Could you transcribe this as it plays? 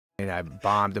and I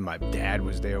bombed and my dad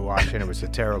was there watching. It was a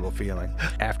terrible feeling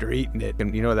after eating it.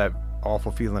 And you know that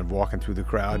awful feeling of walking through the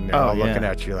crowd and they're all looking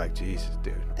at you like, Jesus,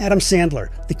 dude. Adam Sandler,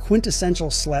 the quintessential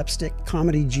slapstick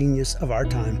comedy genius of our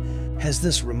time, has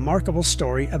this remarkable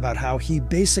story about how he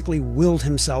basically willed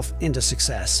himself into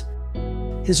success.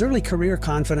 His early career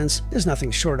confidence is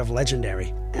nothing short of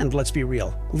legendary, and let's be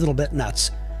real, a little bit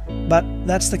nuts. But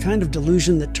that's the kind of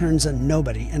delusion that turns a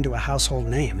nobody into a household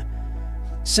name.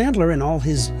 Sandler, in all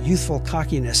his youthful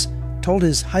cockiness, told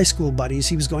his high school buddies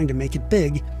he was going to make it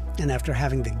big, and after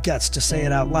having the guts to say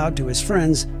it out loud to his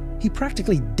friends, he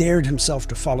practically dared himself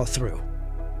to follow through.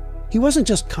 He wasn't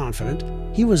just confident,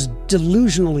 he was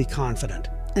delusionally confident,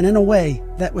 and in a way,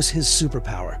 that was his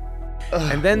superpower.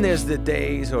 And then there's the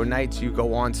days or nights you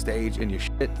go on stage and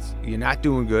you're not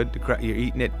doing good, you're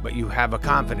eating it, but you have a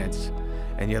confidence,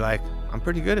 and you're like, I'm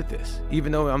pretty good at this,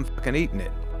 even though I'm fucking eating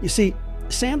it. You see,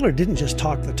 Sandler didn't just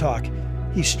talk the talk.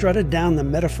 He strutted down the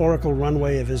metaphorical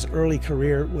runway of his early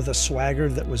career with a swagger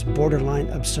that was borderline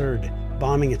absurd.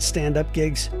 Bombing at stand-up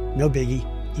gigs, no biggie.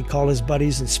 He'd call his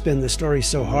buddies and spin the story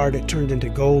so hard it turned into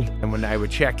gold. And when I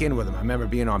would check in with him, I remember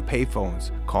being on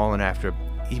payphones, calling after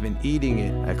even eating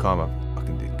it. I call him up,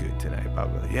 fucking did good tonight,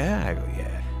 Bob. Yeah, I go,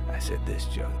 yeah. I said, this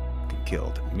joke fucking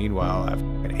killed. Meanwhile, I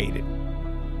fucking ate it.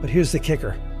 But here's the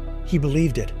kicker. He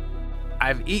believed it.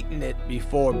 I've eaten it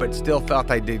before, but still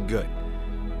felt I did good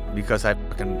because I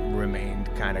fucking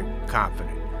remained kind of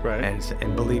confident, right,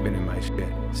 and believing in my shit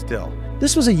still.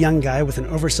 This was a young guy with an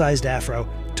oversized afro,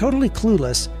 totally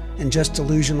clueless, and just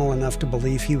delusional enough to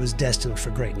believe he was destined for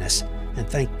greatness. And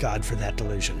thank God for that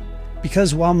delusion.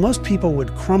 Because while most people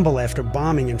would crumble after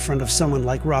bombing in front of someone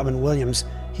like Robin Williams,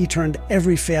 he turned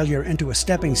every failure into a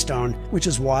stepping stone, which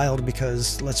is wild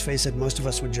because, let's face it, most of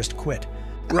us would just quit.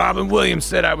 Robin Williams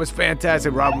said I was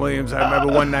fantastic. Robin Williams, I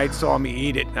remember one night saw me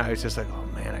eat it, and I was just like, oh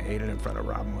man, I ate it in front of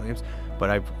Robin Williams. But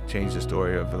I changed the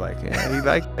story of like, yeah, he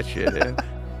liked that shit. Yeah.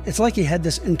 It's like he had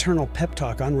this internal pep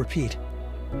talk on repeat.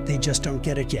 They just don't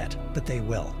get it yet, but they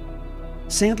will.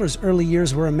 Sandler's early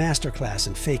years were a masterclass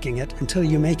in faking it until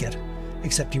you make it.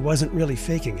 Except he wasn't really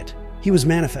faking it. He was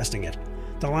manifesting it.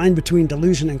 The line between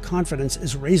delusion and confidence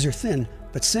is razor thin,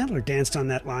 but Sandler danced on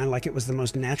that line like it was the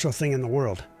most natural thing in the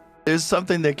world. There's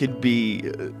something that could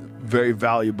be very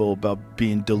valuable about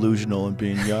being delusional and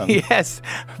being young. Yes,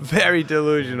 very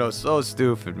delusional. So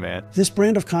stupid, man. This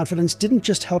brand of confidence didn't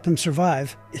just help him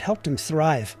survive, it helped him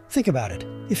thrive. Think about it.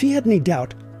 If he had any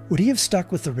doubt, would he have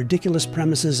stuck with the ridiculous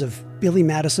premises of Billy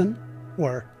Madison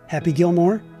or Happy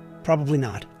Gilmore? Probably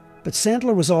not. But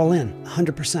Sandler was all in,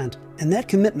 100%. And that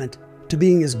commitment to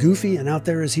being as goofy and out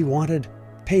there as he wanted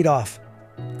paid off.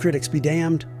 Critics be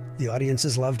damned, the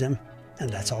audiences loved him. And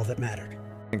that's all that mattered.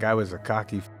 I think I was a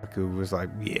cocky fuck who was like,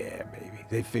 yeah, baby,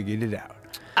 they figured it out.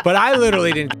 But I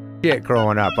literally didn't shit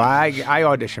growing up. I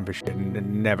auditioned for shit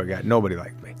and nobody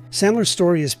liked me. Sandler's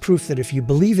story is proof that if you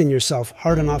believe in yourself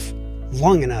hard enough,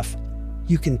 long enough,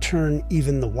 you can turn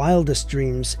even the wildest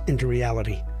dreams into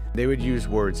reality. They would use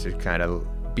words to kind of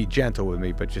be gentle with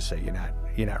me, but just say,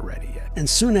 you're not ready yet. And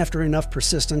soon after enough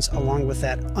persistence, along with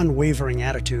that unwavering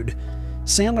attitude,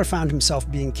 Sandler found himself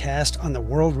being cast on the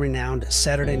world-renowned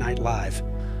Saturday Night Live.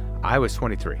 I was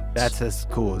 23. That's as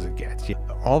cool as it gets.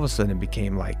 All of a sudden, it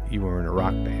became like you were in a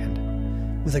rock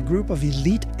band. With a group of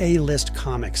elite A-list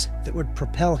comics that would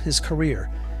propel his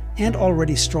career and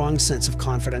already strong sense of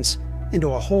confidence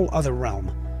into a whole other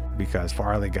realm. Because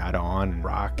Farley got on,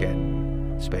 Rock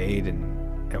and Spade, and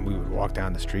we would walk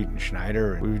down the street in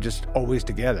Schneider, and we were just always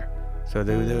together. So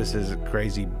there was this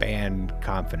crazy band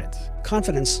confidence.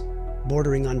 Confidence,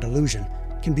 bordering on delusion,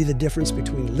 can be the difference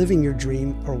between living your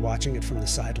dream or watching it from the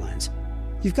sidelines.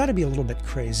 You've got to be a little bit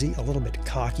crazy, a little bit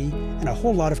cocky, and a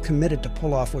whole lot of committed to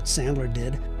pull off what Sandler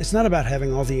did. It's not about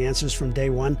having all the answers from day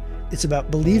one. It's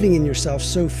about believing in yourself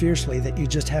so fiercely that you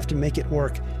just have to make it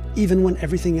work, even when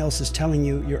everything else is telling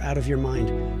you you're out of your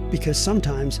mind. Because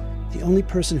sometimes, the only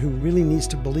person who really needs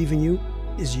to believe in you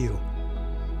is you.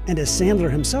 And as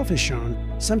Sandler himself has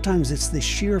shown, sometimes it's the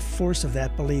sheer force of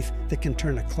that belief that can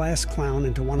turn a class clown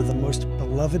into one of the most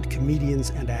beloved comedians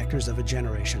and actors of a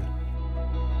generation.